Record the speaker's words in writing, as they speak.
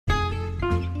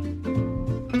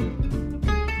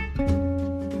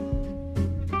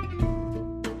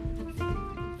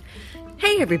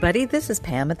everybody, this is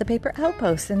Pam at the Paper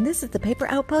Outpost, and this is the Paper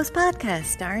Outpost podcast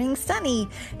starring Sunny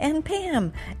and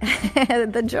Pam,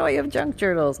 the joy of junk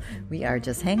journals. We are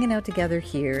just hanging out together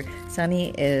here. Sunny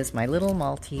is my little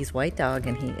Maltese white dog,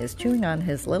 and he is chewing on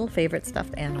his little favorite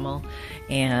stuffed animal,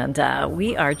 and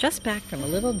we are just back from a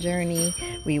little journey.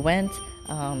 We went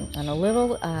on a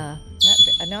little,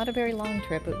 not a very long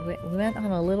trip, but we went on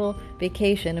a little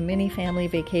vacation, a mini family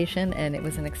vacation, and it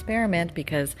was an experiment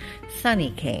because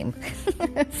Sunny came.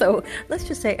 So let's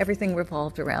just say everything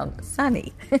revolved around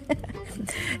Sunny.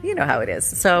 You know how it is.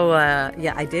 So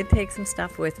I did take some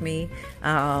stuff with me.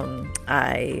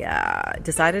 I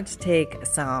decided to take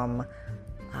some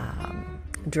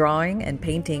drawing and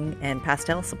painting and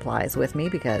pastel supplies with me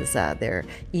because they're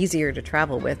easier to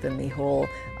travel with than the whole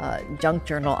junk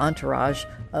journal entourage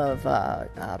of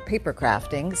paper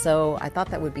crafting. So I thought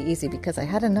that would be easy because I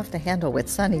had enough to handle with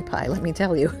Sunny Pie, let me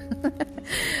tell you.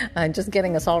 Just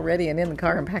getting us all ready and in the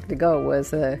car and packed to go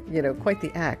was quite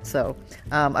the act. So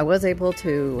I was able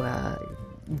to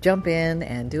jump in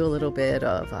and do a little bit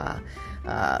of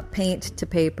paint to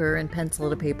paper and pencil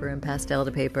to paper and pastel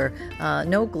to paper.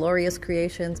 No glorious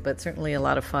creations, but certainly a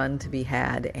lot of fun to be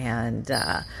had. And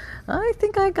I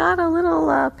think I got a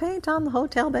little paint on the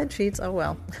hotel bed sheets. Oh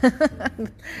well,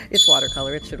 it's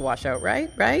watercolor. It should wash out, right?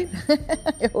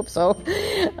 I hope so.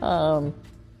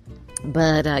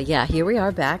 But here we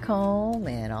are back home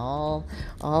and all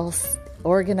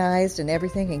organized and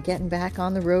everything, and getting back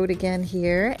on the road again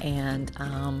here. And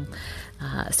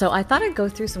so I thought I'd go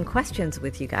through some questions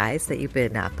with you guys that you've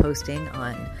been posting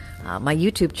on my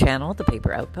YouTube channel, The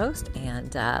Paper Outpost,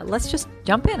 and let's just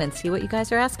jump in and see what you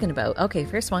guys are asking about. Okay,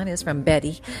 first one is from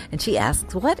Betty, and she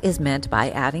asks, what is meant by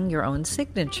adding your own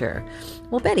signature?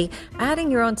 Well, Betty,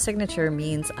 adding your own signature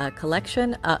means a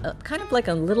collection, kind of like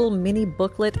a little mini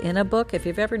booklet in a book. If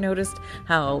you've ever noticed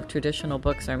how traditional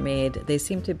books are made, they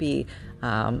seem to be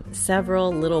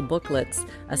several little booklets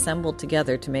assembled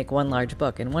together to make one large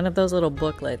book. And one of those little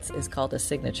booklets is called a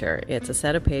signature. It's a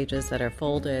set of pages that are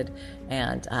folded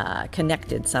and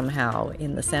connected somehow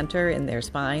in the center, in their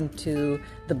spine, to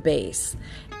the base,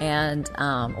 and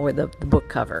or the book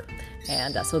cover.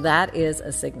 And so that is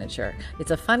a signature.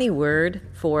 It's a funny word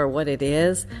for what it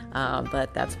is,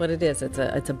 but that's what it is.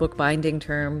 It's a bookbinding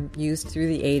term used through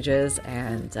the ages,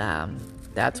 and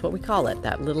that's what we call it,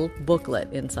 that little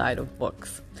booklet inside of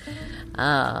books.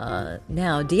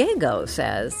 Now, Diego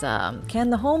says, can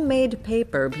the homemade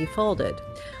paper be folded?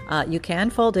 You can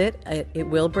fold it. It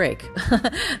will break.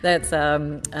 That's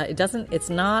it's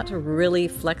not really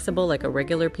flexible like a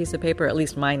regular piece of paper. At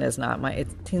least mine is not. It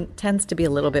tends to be a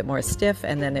little bit more stiff,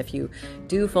 and then if you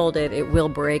do fold it, it will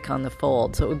break on the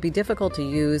fold. So it would be difficult to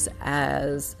use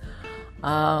as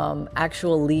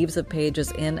actual leaves of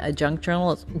pages in a junk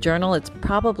journal. It's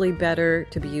probably better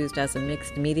to be used as a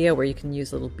mixed media where you can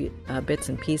use little bits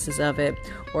and pieces of it,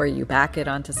 or you back it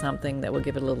onto something that will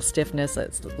give it a little stiffness.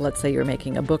 Let's say you're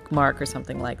making a bookmark or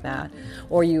something like that,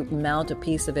 or you mount a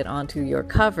piece of it onto your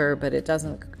cover, but it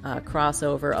doesn't cross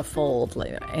over a fold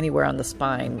anywhere on the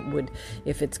spine.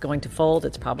 If it's going to fold,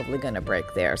 it's probably going to break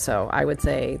there. So I would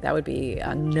say that would be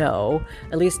a no,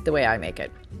 at least the way I make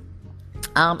it.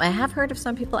 I have heard of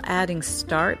some people adding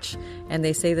starch, and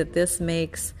they say that this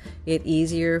makes it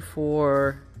easier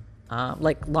for,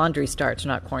 like laundry starch,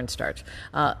 not cornstarch,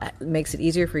 makes it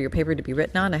easier for your paper to be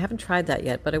written on. I haven't tried that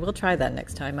yet, but I will try that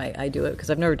next time I do it, because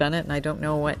I've never done it, and I don't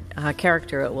know what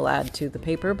character it will add to the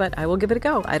paper, but I will give it a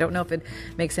go. I don't know if it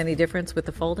makes any difference with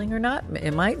the folding or not.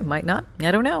 It might not.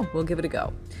 I don't know. We'll give it a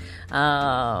go.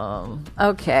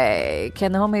 Okay.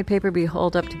 Can the homemade paper be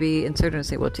held up to be inserted and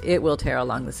say, well, it will tear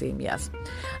along the seam? Yes.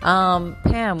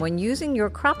 Pam, when using your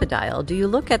Crop-A-Dial, do you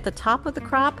look at the top of the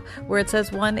crop where it says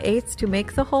 1/8 to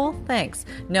make the hole? Thanks.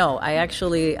 No, I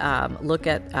actually look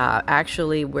at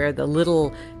where the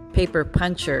little paper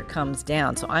puncher comes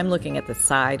down. So I'm looking at the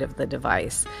side of the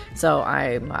device. So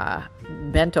I'm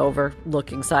bent over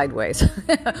looking sideways.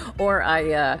 Or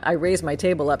I raise my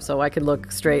table up so I can look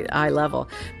straight eye level.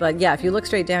 But yeah, if you look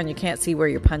straight down, you can't see where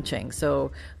you're punching.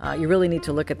 So you really need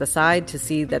to look at the side to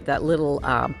see that little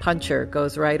puncher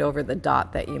goes right over the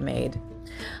dot that you made.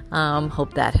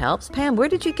 Hope that helps. Pam, where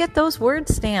did you get those word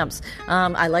stamps?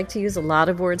 I like to use a lot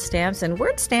of word stamps, and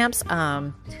word stamps,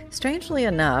 strangely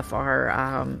enough,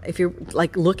 are, if you're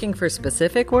like looking for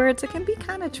specific words, it can be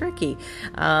kind of tricky.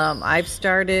 I've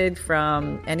started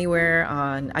from anywhere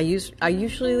on, I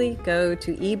usually go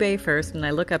to eBay first, and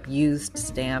I look up used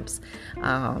stamps,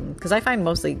 because I find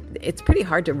mostly it's pretty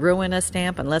hard to ruin a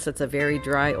stamp unless it's a very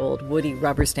dry old woody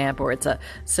rubber stamp, or it's a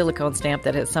silicone stamp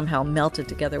that has somehow melted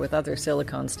together with other silicone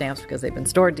silicone stamps because they've been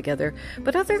stored together.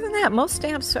 But other than that, most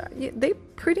stamps, they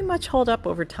pretty much hold up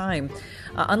over time.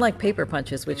 Unlike paper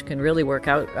punches, which can really wear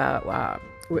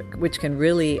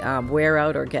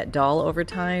out or get dull over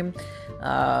time,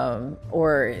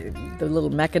 or the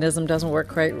little mechanism doesn't work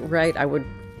quite right, I would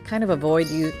kind of avoid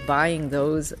buying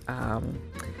those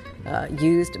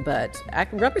used, but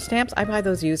rubber stamps, I buy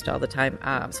those used all the time.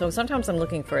 So sometimes I'm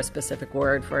looking for a specific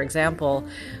word. For example,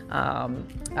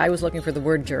 I was looking for the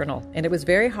word journal, and it was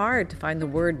very hard to find the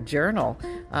word journal.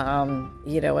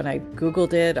 When I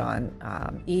Googled it on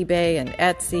eBay and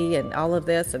Etsy and all of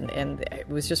this, and it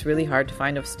was just really hard to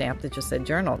find a stamp that just said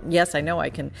journal. Yes, I know I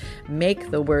can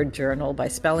make the word journal by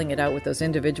spelling it out with those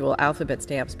individual alphabet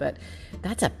stamps, but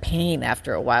that's a pain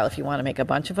after a while if you want to make a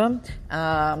bunch of them.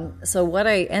 So what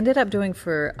I ended up doing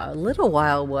for a little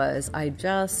while was I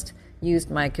just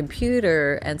used my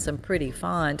computer and some pretty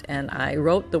font, and I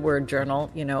wrote the word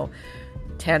journal,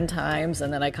 10 times,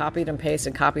 and then I copied and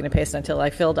pasted until I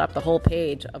filled up the whole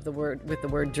page of the word with the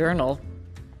word journal.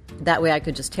 That way I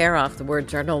could just tear off the word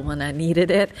journal when I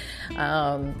needed it.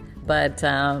 But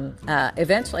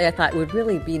eventually I thought it would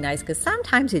really be nice, because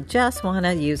sometimes you just want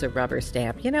to use a rubber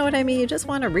stamp. You know what I mean? You just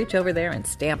want to reach over there and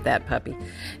stamp that puppy.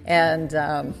 And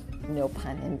no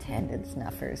pun intended,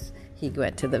 Snuffers. He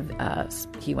went to the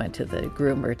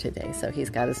groomer today, so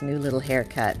he's got his new little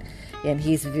haircut, and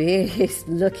he's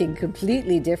looking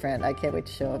completely different. I can't wait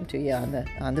to show him to you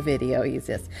on the video. He's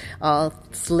just all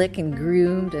slick and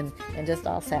groomed and just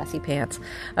all sassy pants.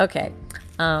 Okay.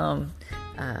 So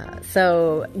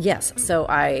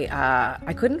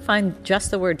I couldn't find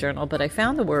just the word journal, but I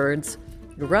found the words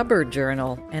rubber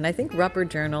journal, and I think rubber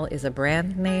journal is a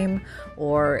brand name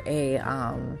or a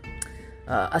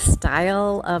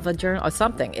style of a journal or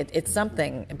something. It's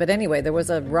something, but anyway, there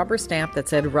was a rubber stamp that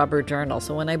said rubber journal.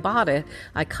 So when I bought it,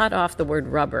 I cut off the word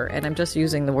rubber, and I'm just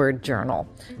using the word journal.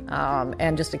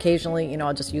 And just occasionally,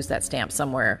 I'll just use that stamp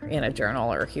somewhere in a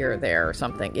journal or here or there or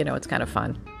something. It's kind of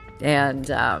fun. And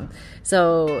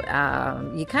so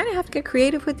you kind of have to get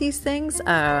creative with these things.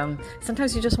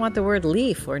 Sometimes you just want the word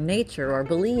leaf or nature or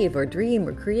believe or dream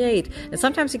or create. And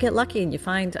sometimes you get lucky and you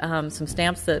find some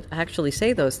stamps that actually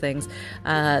say those things.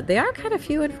 They are kind of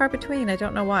few and far between. I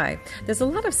don't know why. There's a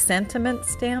lot of sentiment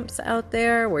stamps out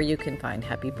there where you can find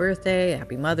happy birthday,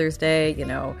 happy Mother's Day,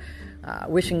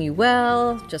 wishing you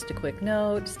well, just a quick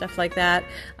note, stuff like that.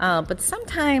 But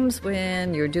sometimes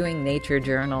when you're doing nature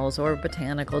journals or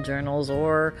botanical journals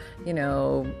or,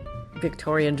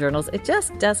 Victorian journals, it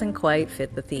just doesn't quite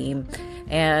fit the theme.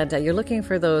 And you're looking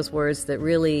for those words that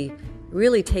really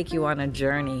take you on a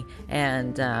journey,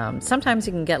 and sometimes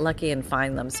you can get lucky and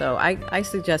find them. So I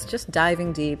suggest just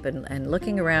diving deep and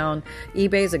looking around.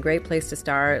 eBay is a great place to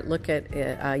start. Look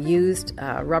at used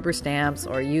rubber stamps,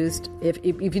 or used, if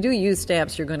you do used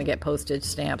stamps, you're going to get postage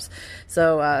stamps.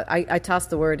 So I tossed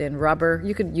the word in rubber.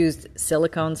 You could use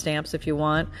silicone stamps if you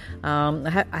want.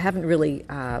 I haven't really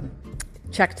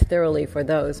checked thoroughly for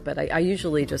those, but I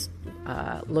usually just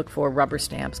look for rubber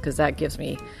stamps, because that gives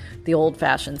me the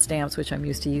old-fashioned stamps, which I'm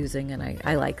used to using, and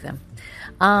I like them.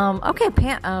 Okay,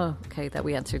 that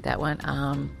we answered that one.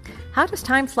 How does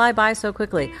time fly by so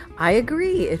quickly? I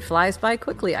agree, it flies by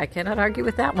quickly. I cannot argue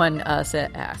with that one,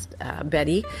 asked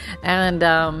Betty. And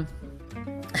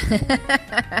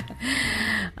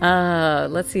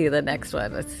let's see the next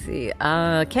one. Let's see.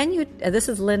 This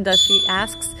is Linda. She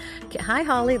asks, hi,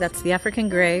 Holly. That's the African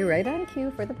Gray, right on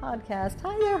cue for the podcast.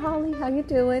 Hi there, Holly. How you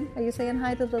doing? Are you saying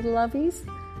hi to the lovies?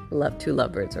 Two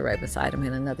lovebirds are right beside him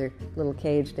in another little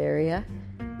caged area.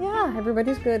 Yeah,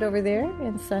 everybody's good over there,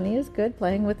 and Sonny is good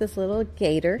playing with this little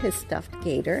gator, his stuffed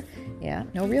gator. Yeah,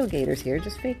 no real gators here,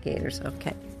 just fake gators.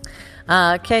 Okay.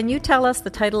 Can you tell us the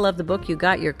title of the book you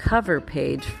got your cover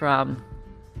page from?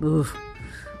 Oof.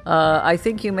 I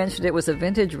think you mentioned it was a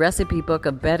vintage recipe book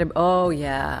of bed and... Oh,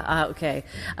 yeah. Okay.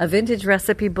 A vintage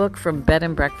recipe book from Bed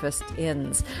and Breakfast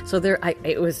Inns. So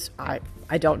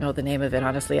I don't know the name of it,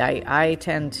 honestly. I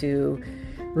tend to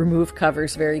remove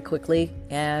covers very quickly,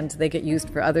 and they get used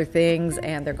for other things,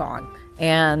 and they're gone.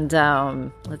 And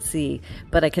let's see.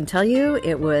 But I can tell you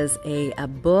it was a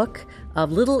book of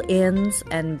little inns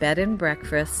and bed and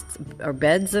breakfasts, or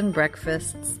beds and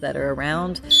breakfasts that are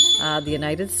around the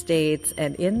United States.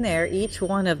 And in there, each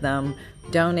one of them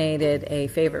donated a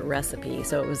favorite recipe.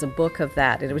 So it was a book of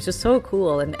that. And it was just so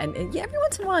cool. And yeah, every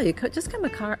once in a while, you could just come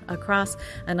across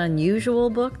an unusual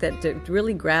book that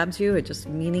really grabs you. It's just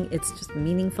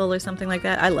meaningful or something like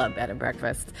that. I love bed and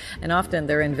breakfasts. And often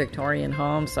they're in Victorian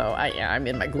homes. So I'm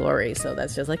in my glory. So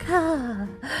that's just like, look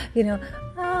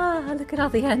at all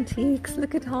the antiques.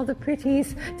 Look at all the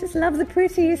pretties. Just love the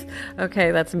pretties.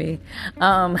 Okay, that's me.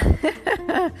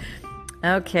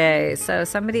 Okay, so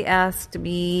somebody asked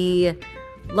me,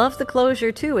 love the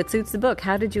closure too. It suits the book.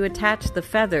 How did you attach the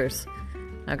feathers?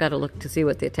 I've got to look to see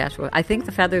what the attachment was. I think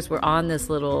the feathers were on this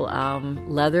little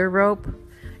leather rope,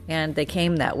 and they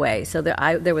came that way. So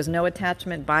there was no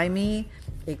attachment by me.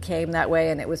 It came that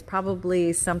way, and it was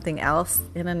probably something else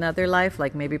in another life,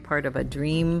 like maybe part of a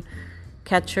dream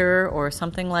catcher or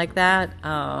something like that.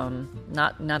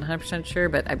 Not 100% sure,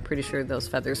 but I'm pretty sure those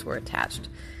feathers were attached.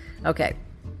 Okay.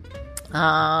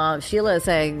 Sheila is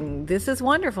saying, this is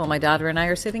wonderful. My daughter and I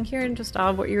are sitting here and just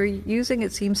what you're using.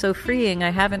 It seems so freeing.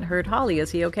 I haven't heard Holly.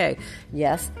 Is he okay?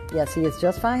 Yes, he is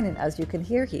just fine. And as you can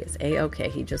hear, he is A-okay.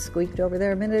 He just squeaked over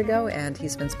there a minute ago, and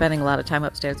he's been spending a lot of time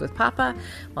upstairs with Papa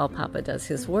while Papa does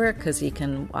his work, because he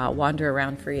can wander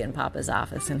around free in Papa's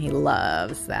office, and he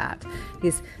loves that.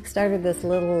 He's started this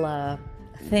little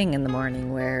thing in the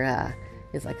morning where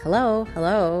he's like, hello,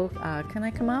 can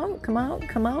I come out? Come out.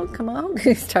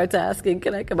 He starts asking,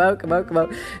 can I come out?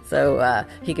 So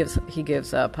he gives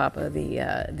Papa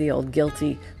the old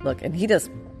guilty look, and he does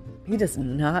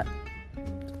not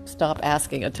stop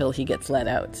asking until he gets let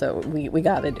out. So we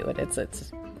got to do it.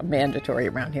 It's mandatory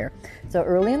around here. So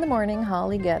early in the morning,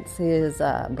 Holly gets his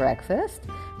breakfast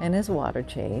and his water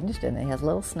changed, and he has a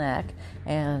little snack,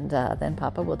 and then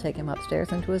Papa will take him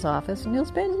upstairs into his office, and he'll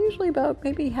spend usually about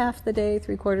maybe half the day,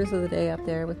 3/4 of the day up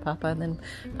there with Papa, and then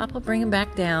Papa will bring him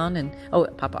back down, and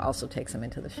Papa also takes him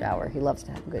into the shower. He loves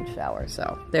to have a good shower,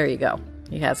 so there you go.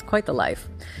 He has quite the life.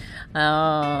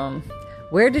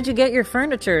 Where did you get your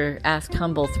furniture? Asked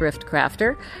Humble Thrift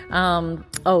Crafter.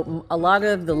 A lot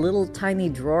of the little tiny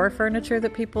drawer furniture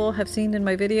that people have seen in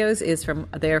my videos is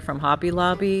from Hobby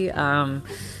Lobby.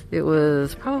 It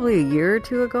was probably a year or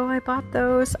two ago I bought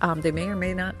those. They may or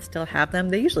may not still have them.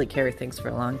 They usually carry things for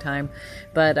a long time.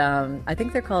 But I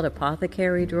think they're called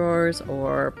apothecary drawers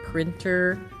or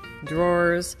printer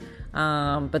drawers.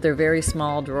 But they're very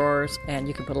small drawers, and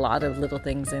you can put a lot of little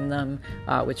things in them,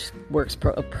 which works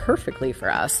perfectly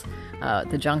for us,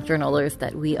 the junk journalers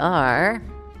that we are.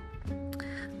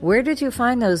 Where did you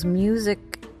find those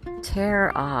music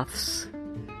tear-offs?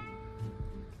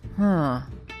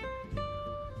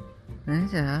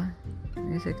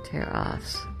 Music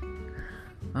tear-offs.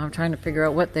 I'm trying to figure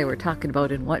out what they were talking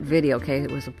about in what video. Okay,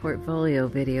 it was a portfolio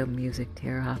video. Music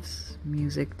tear-offs.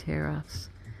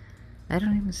 I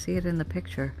don't even see it in the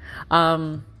picture.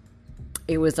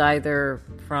 It was either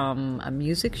from a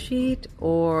music sheet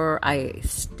or I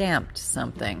stamped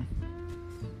something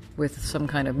with some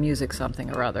kind of music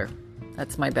something or other.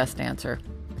 That's my best answer.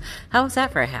 How was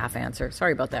that for a half answer?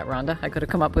 Sorry about that, Rhonda. I could have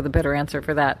come up with a better answer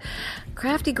for that.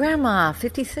 Crafty Grandma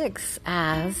 56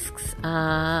 asks,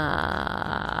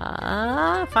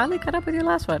 finally caught up with your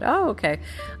last one. Oh, okay.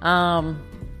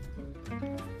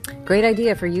 Great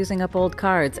idea for using up old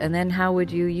cards. And then how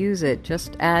would you use it?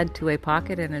 Just add to a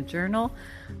pocket in a journal?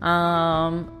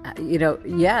 Yes,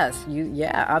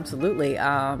 absolutely.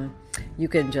 You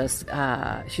can just,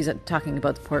 she's talking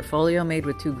about the portfolio made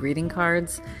with 2 greeting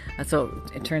cards. So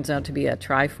it turns out to be a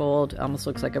trifold, almost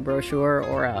looks like a brochure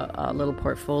or a little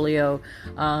portfolio.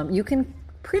 You can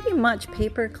pretty much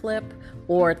paper clip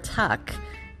or tuck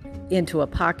into a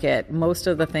pocket most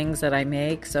of the things that I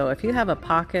make. So if you have a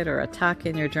pocket or a tuck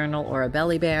in your journal or a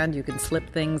belly band, you can slip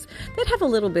things that have a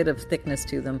little bit of thickness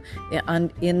to them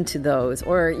into those,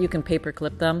 or you can paper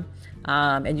clip them.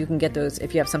 And you can get those,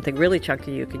 if you have something really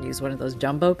chunky, you can use one of those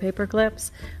jumbo paper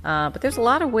clips. But there's a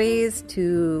lot of ways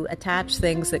to attach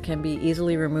things that can be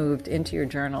easily removed into your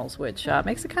journals, which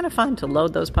makes it kind of fun to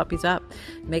load those puppies up.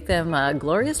 Make them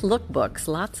glorious lookbooks,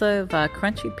 lots of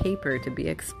crunchy paper to be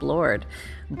explored.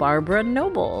 Barbara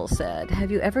Noble said, have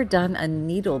you ever done a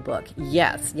needle book?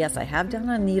 Yes, I have done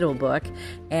a needle book,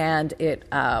 and it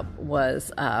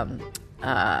was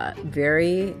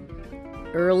very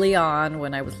early on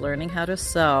when I was learning how to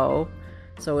sew,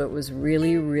 so it was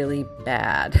really, really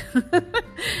bad.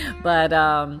 But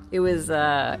it was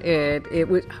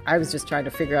I was just trying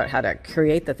to figure out how to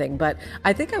create the thing. But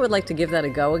I think I would like to give that a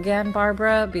go again,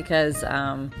 Barbara, because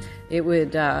it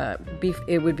would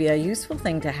be a useful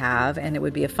thing to have, and it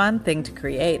would be a fun thing to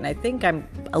create. And I think I'm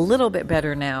a little bit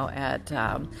better now at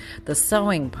the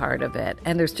sewing part of it.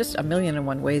 And there's just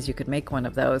 1,000,001 ways you could make one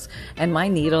of those. And my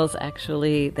needles,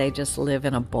 actually, they just live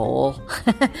in a bowl.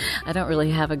 I don't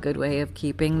really have a good way of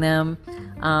keeping them.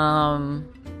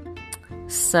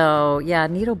 So yeah,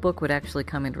 needle book would actually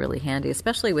come in really handy,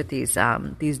 especially with these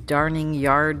darning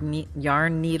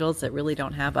yarn needles that really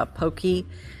don't have a pokey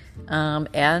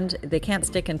and they can't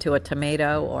stick into a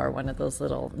tomato or one of those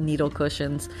little needle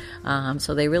cushions.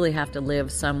 So they really have to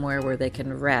live somewhere where they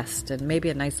can rest, and maybe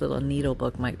a nice little needle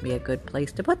book might be a good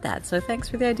place to put that. So thanks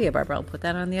for the idea, Barbara. I'll put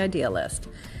that on the idea list.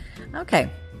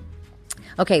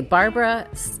 Okay, Barbara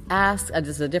asks, this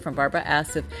is a different Barbara,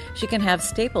 asks if she can have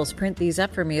Staples print these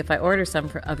up for me if I order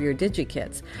some of your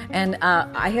DigiKits. And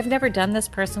I have never done this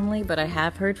personally, but I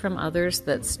have heard from others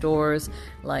that stores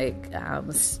like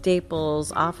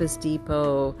Staples, Office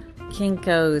Depot,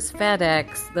 Kinko's,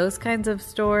 FedEx, those kinds of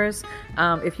stores,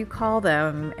 if you call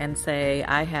them and say,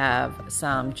 I have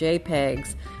some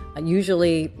JPEGs,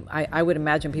 usually I would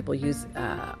imagine people use,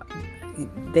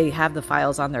 they have the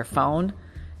files on their phone,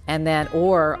 and then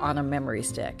or on a memory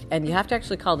stick, and you have to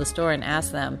actually call the store and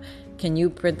ask them, can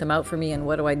you print them out for me, and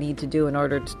what do I need to do in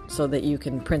order so that you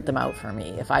can print them out for me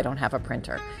if I don't have a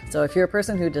printer. So if you're a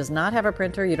person who does not have a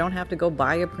printer, you don't have to go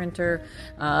buy a printer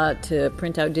to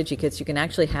print out DigiKits. You can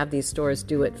actually have these stores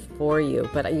do it for you,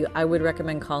 but I would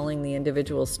recommend calling the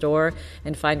individual store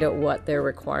and find out what their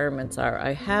requirements are.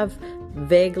 I have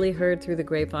vaguely heard through the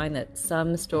grapevine that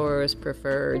some stores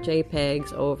prefer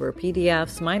JPEGs over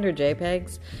PDFs. Mine are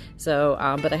JPEGs, so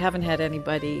but I haven't had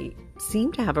anybody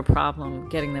seem to have a problem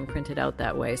getting them printed out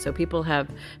that way. So people have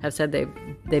said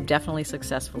they've definitely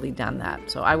successfully done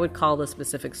that. So I would call the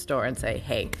specific store and say,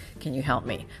 hey, can you help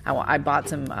me? I bought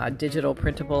some digital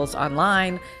printables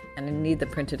online and I need them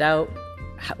printed out.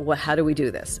 How do we do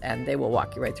this? And they will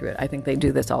walk you right through it. I think they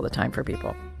do this all the time for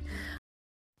people.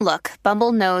 Look,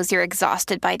 Bumble knows you're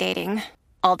exhausted by dating.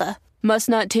 All the, must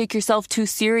not take yourself too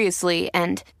seriously,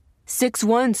 and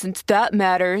 6'1" since that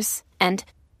matters, and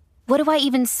what do I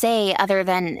even say other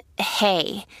than,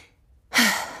 hey?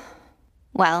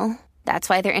 Well, that's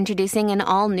why they're introducing an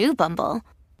all-new Bumble,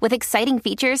 with exciting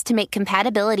features to make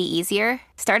compatibility easier,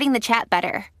 starting the chat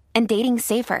better, and dating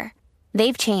safer.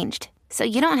 They've changed, so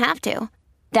you don't have to.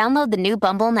 Download the new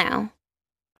Bumble now.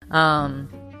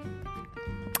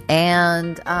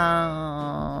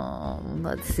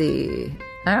 Let's see.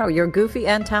 Oh, you're goofy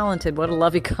and talented. What a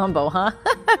lovely combo, huh?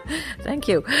 Thank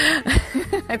you.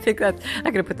 I think that I'm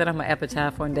going to put that on my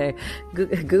epitaph one day.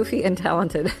 Goofy and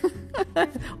talented.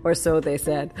 Or so they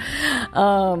said.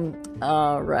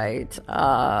 All right.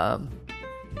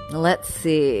 Let's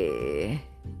see.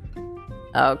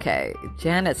 Okay,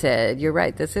 Janet said, you're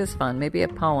right, this is fun. Maybe a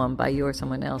poem by you or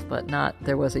someone else, but not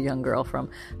There Was a Young Girl from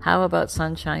How About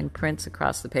Sunshine prints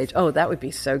across the page. Oh, that would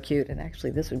be so cute. And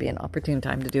actually, this would be an opportune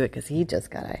time to do it because he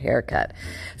just got a haircut.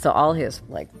 So all his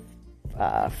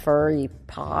furry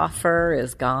paw fur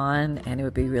is gone, and it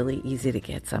would be really easy to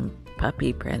get some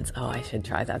puppy prints. Oh, I should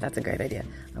try that. That's a great idea.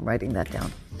 I'm writing that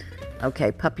down.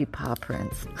 Okay, puppy paw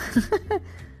prints.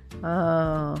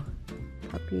 Oh,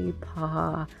 puppy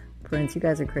paw prints. You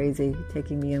guys are crazy,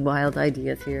 taking me in wild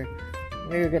ideas here.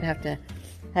 We're going to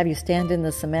have you stand in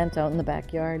the cement out in the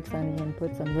backyard, Sonny, and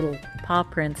put some little paw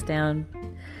prints down.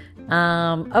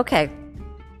 Okay.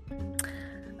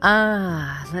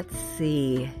 Let's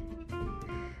see.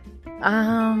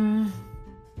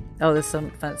 There's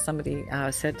somebody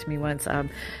said to me once,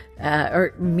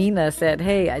 or Mina said,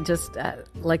 hey, I just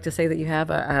like to say that you have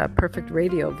a perfect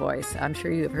radio voice. I'm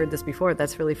sure you have heard this before.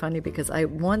 That's really funny because I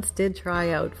once did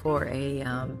try out for a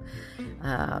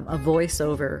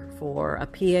voiceover for a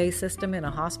PA system in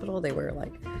a hospital. They were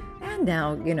like, and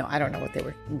now, I don't know what they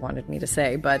wanted me to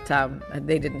say, but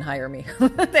they didn't hire me.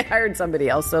 They hired somebody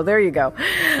else. So there you go.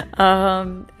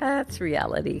 That's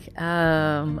reality.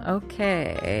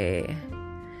 Okay.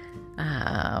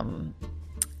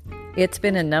 It's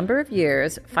been a number of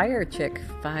years.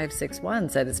 FireChick561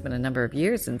 said it's been a number of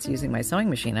years since using my sewing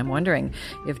machine. I'm wondering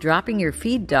if dropping your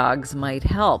feed dogs might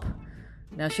help.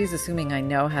 Now, she's assuming I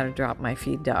know how to drop my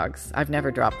feed dogs. I've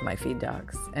never dropped my feed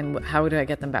dogs. And how do I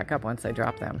get them back up once I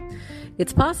drop them?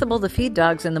 It's possible the feed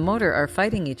dogs and the motor are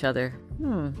fighting each other.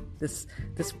 This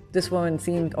woman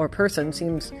person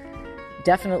seems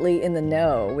definitely in the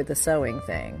know with the sewing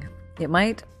thing. It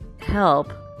might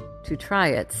help to try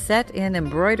it. Set in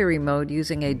embroidery mode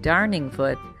using a darning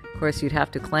foot. Of course, you'd have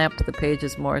to clamp the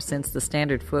pages more since the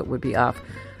standard foot would be off.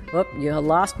 Whoop, you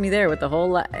lost me there with the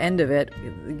whole end of it.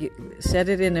 Set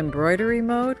it in embroidery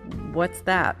mode? What's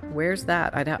that? Where's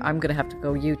that? I'm going to have to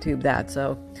go YouTube that.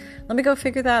 So let me go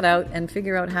figure that out and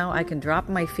figure out how I can drop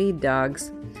my feed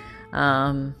dogs.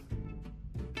 Maybe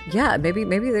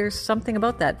there's something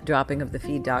about that dropping of the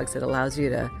feed dogs that allows you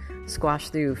to squash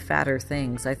through fatter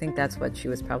things. I think that's what she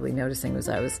was probably noticing was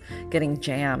I was getting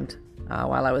jammed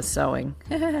while I was sewing.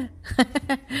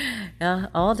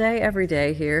 All day, every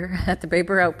day here at the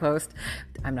Paper Outpost.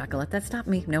 I'm not going to let that stop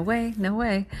me. No way, no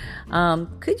way.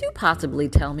 Could you possibly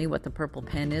tell me what the purple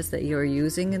pen is that you're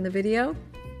using in the video?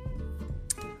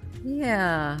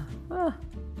 Yeah. Oh.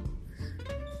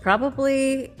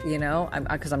 Probably,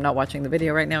 because I'm not watching the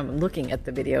video right now, I'm looking at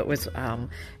the video. It was,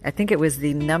 I think it was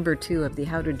the number 2 of the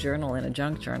How to Journal in a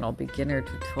Junk Journal beginner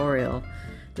tutorial,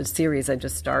 the series I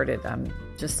just started. I'm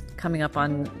just coming up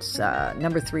on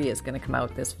number 3 is going to come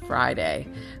out this Friday.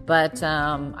 But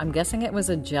I'm guessing it was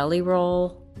a Jelly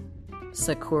Roll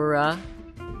Sakura,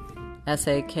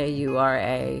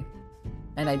 Sakura.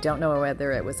 And I don't know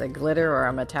whether it was a glitter or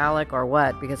a metallic or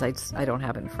what, because I don't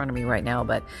have it in front of me right now,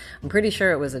 but I'm pretty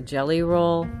sure it was a Jelly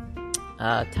Roll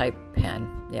type pen.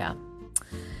 Yeah.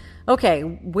 Okay,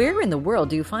 where in the world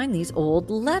do you find these old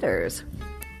letters?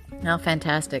 How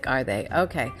fantastic are they?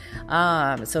 Okay,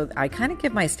 so I kind of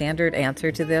give my standard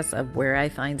answer to this of where I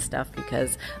find stuff,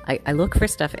 because I look for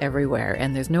stuff everywhere,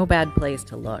 and there's no bad place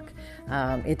to look.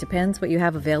 It depends what you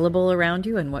have available around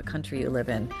you and what country you live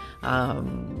in.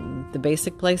 The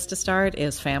basic place to start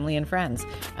is family and friends,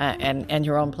 and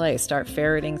your own place. Start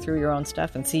ferreting through your own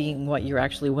stuff and seeing what you're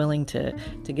actually willing to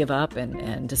give up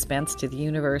and dispense to the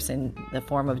universe in the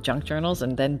form of junk journals,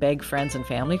 and then beg friends and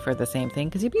family for the same thing,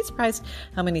 because you'd be surprised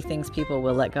how many things people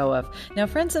will let go of. Now,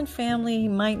 friends and family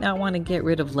might not want to get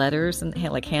rid of letters and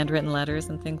like handwritten letters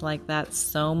and things like that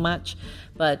so much,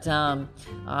 but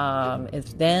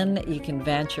if then you can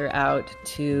venture out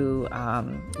to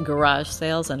garage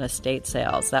sales and estate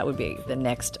sales. That would be the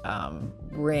next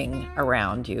ring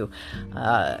around you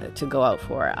to go out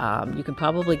for. You can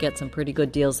probably get some pretty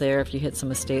good deals there if you hit some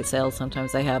estate sales.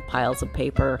 Sometimes they have piles of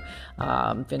paper,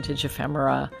 vintage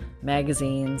ephemera,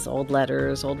 magazines, old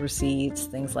letters, old receipts,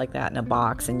 things like that in a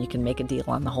box, and you can make a deal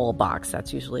on the whole box.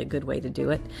 That's usually a good way to do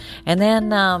it. And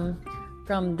then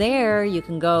from there, you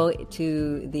can go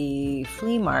to the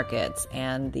flea markets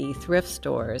and the thrift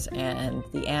stores and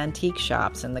the antique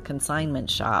shops and the consignment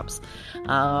shops.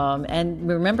 And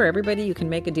remember, everybody, you can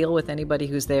make a deal with anybody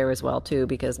who's there as well, too,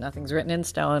 because nothing's written in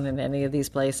stone in any of these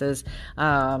places.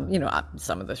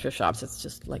 Some of the thrift shops, it's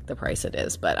just like the price it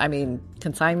is. But, I mean,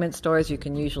 consignment stores, you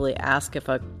can usually ask if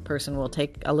a person will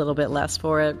take a little bit less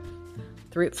for it.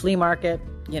 Flea market,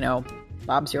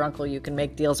 Bob's your uncle. You can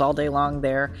make deals all day long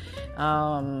there.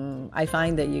 I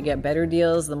find that you get better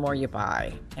deals the more you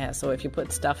buy. And so if you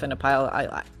put stuff in a pile,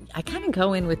 I kind of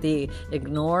go in with the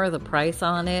ignore the price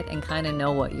on it and kind of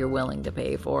know what you're willing to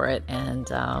pay for it.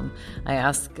 And I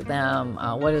ask them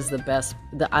what is the best.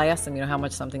 I ask them, how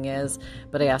much something is,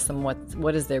 but I ask them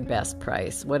what is their best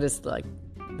price. What is the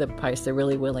price they're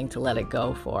really willing to let it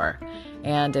go for.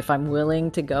 And if I'm willing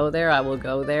to go there, I will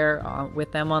go there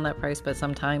with them on that price. But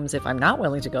sometimes if I'm not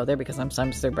willing to go there, because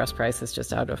sometimes their best price is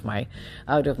just out of my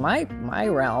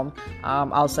realm,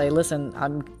 I'll say, listen,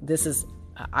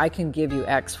 I can give you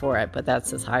X for it, but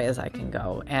that's as high as I can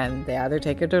go. And they either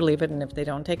take it or leave it. And if they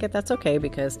don't take it, that's okay,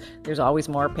 because there's always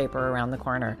more paper around the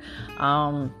corner.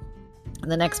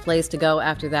 The next place to go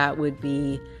after that would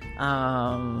be,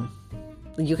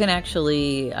 you can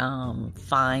actually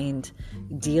find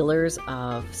dealers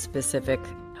of specific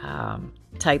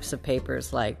types of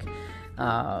papers, like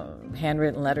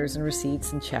handwritten letters and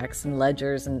receipts and checks and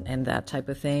ledgers and that type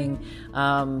of thing.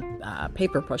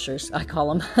 Paper pushers, I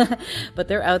call them. But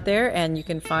they're out there, and you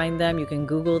can find them. You can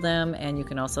Google them, and you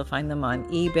can also find them on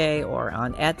eBay or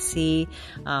on Etsy.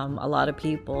 A lot of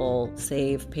people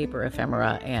save paper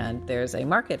ephemera, and there's a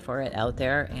market for it out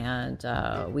there.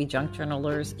 And we junk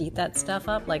journalers eat that stuff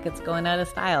up like it's going out of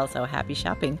style. So happy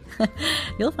shopping.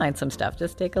 You'll find some stuff.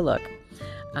 Just take a look.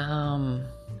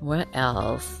 What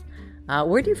else?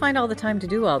 Where do you find all the time to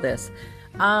do all this?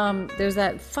 There's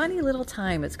that funny little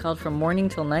time. It's called From Morning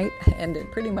Till Night, and it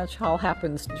pretty much all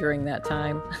happens during that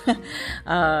time.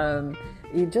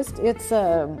 You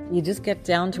just get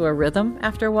down to a rhythm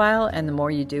after a while, and the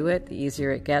more you do it, the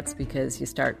easier it gets, because you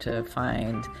start to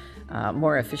find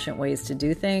more efficient ways to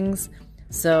do things.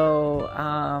 So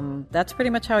that's pretty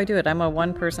much how I do it. I'm a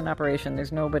one-person operation.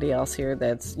 There's nobody else here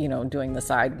that's, doing the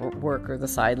side work or the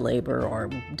side labor or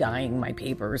dyeing my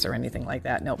papers or anything like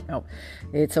that. Nope.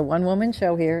 It's a one-woman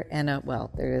show here, and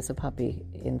there is a puppy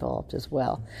involved as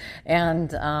well.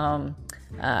 And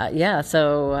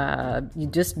so you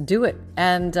just do it.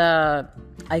 And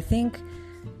I think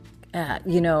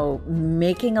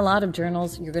making a lot of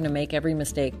journals, you're going to make every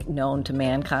mistake known to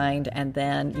mankind, and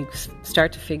then you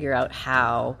start to figure out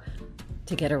how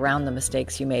to get around the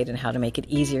mistakes you made and how to make it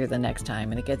easier the next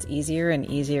time. And it gets easier and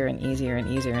easier and easier and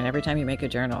easier. And every time you make a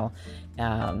journal,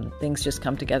 things just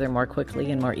come together more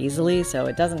quickly and more easily. So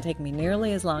it doesn't take me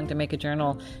nearly as long to make a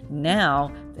journal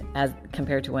now as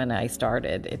compared to when I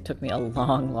started. It took me a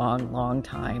long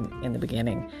time in the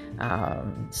beginning.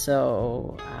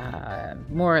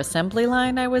 More assembly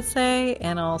line, I would say,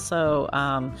 and also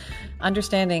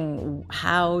understanding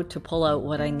how to pull out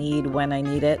what I need when I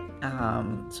need it,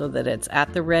 so that it's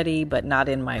at the ready but not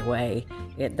in my way.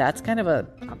 That's kind of a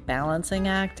balancing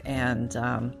act, and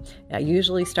it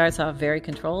usually starts off very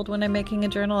controlled when I'm making a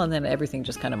journal, and then everything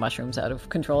just kind of mushrooms out of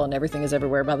control and everything is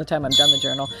everywhere by the time I'm done the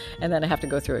journal, and then I have to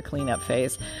go through a cleanup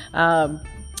phase.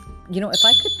 If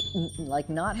I could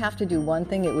not have to do one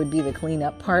thing, it would be the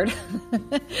cleanup part,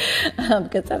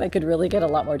 because then I could really get a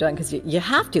lot more done, because you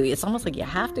have to. It's almost like you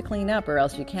have to clean up or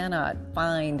else you cannot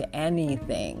find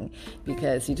anything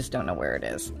because you just don't know where it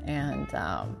is. And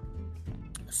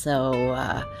so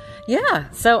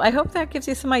I hope that gives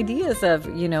you some ideas of,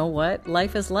 what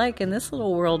life is like in this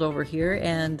little world over here.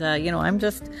 And, I'm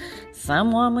just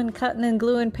some woman cutting and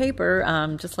gluing paper,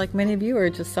 just like many of you are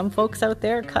just some folks out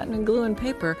there cutting and gluing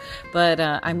paper. But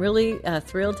I'm really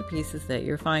thrilled to pieces that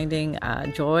you're finding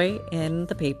joy in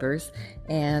the papers.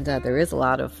 And there is a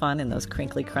lot of fun in those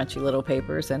crinkly, crunchy little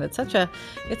papers. And it's such a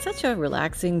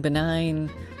relaxing, benign,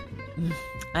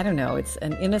 I don't know, it's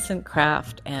an innocent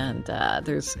craft, and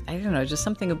there's, just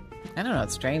something,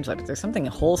 it's strange, like there's something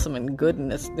wholesome and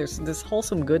goodness, there's this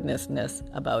wholesome goodness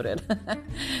about it,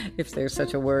 if there's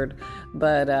such a word.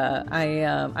 But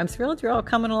I'm thrilled you're all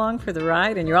coming along for the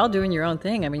ride, and you're all doing your own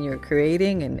thing. I mean, you're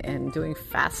creating and doing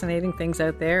fascinating things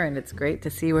out there, and it's great to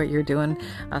see what you're doing.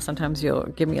 Sometimes you'll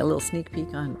give me a little sneak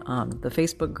peek on the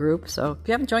Facebook group, so if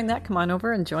you haven't joined that, come on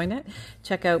over and join it.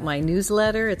 Check out my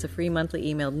newsletter. It's a free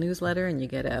monthly emailed newsletter, and you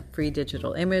get a free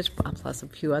digital image plus a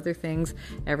few other things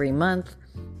every month.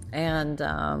 And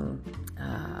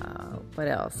what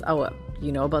else? About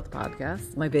the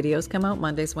podcast. My videos come out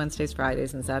Mondays, Wednesdays,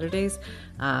 Fridays, and Saturdays,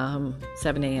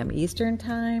 7 a.m. Eastern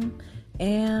time.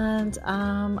 And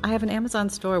I have an Amazon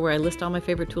store where I list all my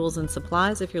favorite tools and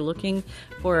supplies. If you're looking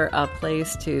for a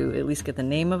place to at least get the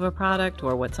name of a product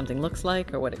or what something looks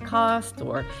like or what it costs,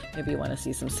 or maybe you want to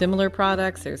see some similar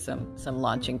products, there's some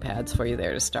launching pads for you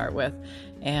there to start with.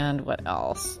 And what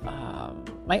else?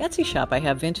 My Etsy shop, I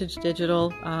have vintage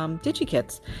digital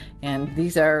DigiKits. And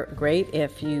these are great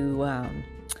if you...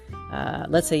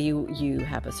 let's say you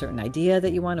have a certain idea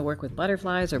that you want to work with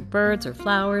butterflies or birds or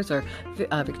flowers or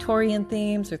Victorian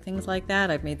themes or things like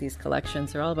that. I've made these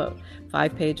collections. They're all about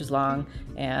 5 pages long,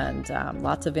 and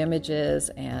lots of images,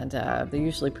 and they're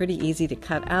usually pretty easy to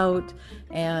cut out.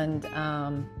 And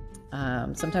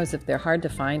sometimes if they're hard to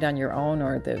find on your own,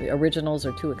 or the originals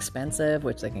are too expensive,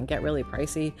 which they can get really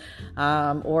pricey,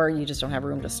 or you just don't have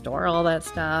room to store all that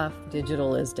stuff,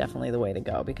 digital is definitely the way to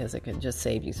go, because it can just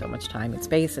save you so much time and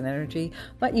space and energy.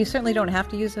 But you certainly don't have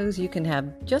to use those. You can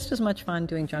have just as much fun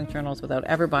doing junk journals without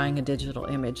ever buying a digital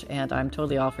image, and I'm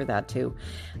totally all for that too.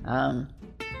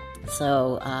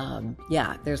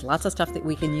 There's lots of stuff that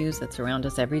we can use that's around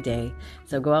us every day.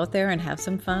 So go out there and have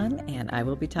some fun, and I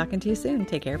will be talking to you soon.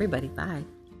 Take care, everybody. Bye.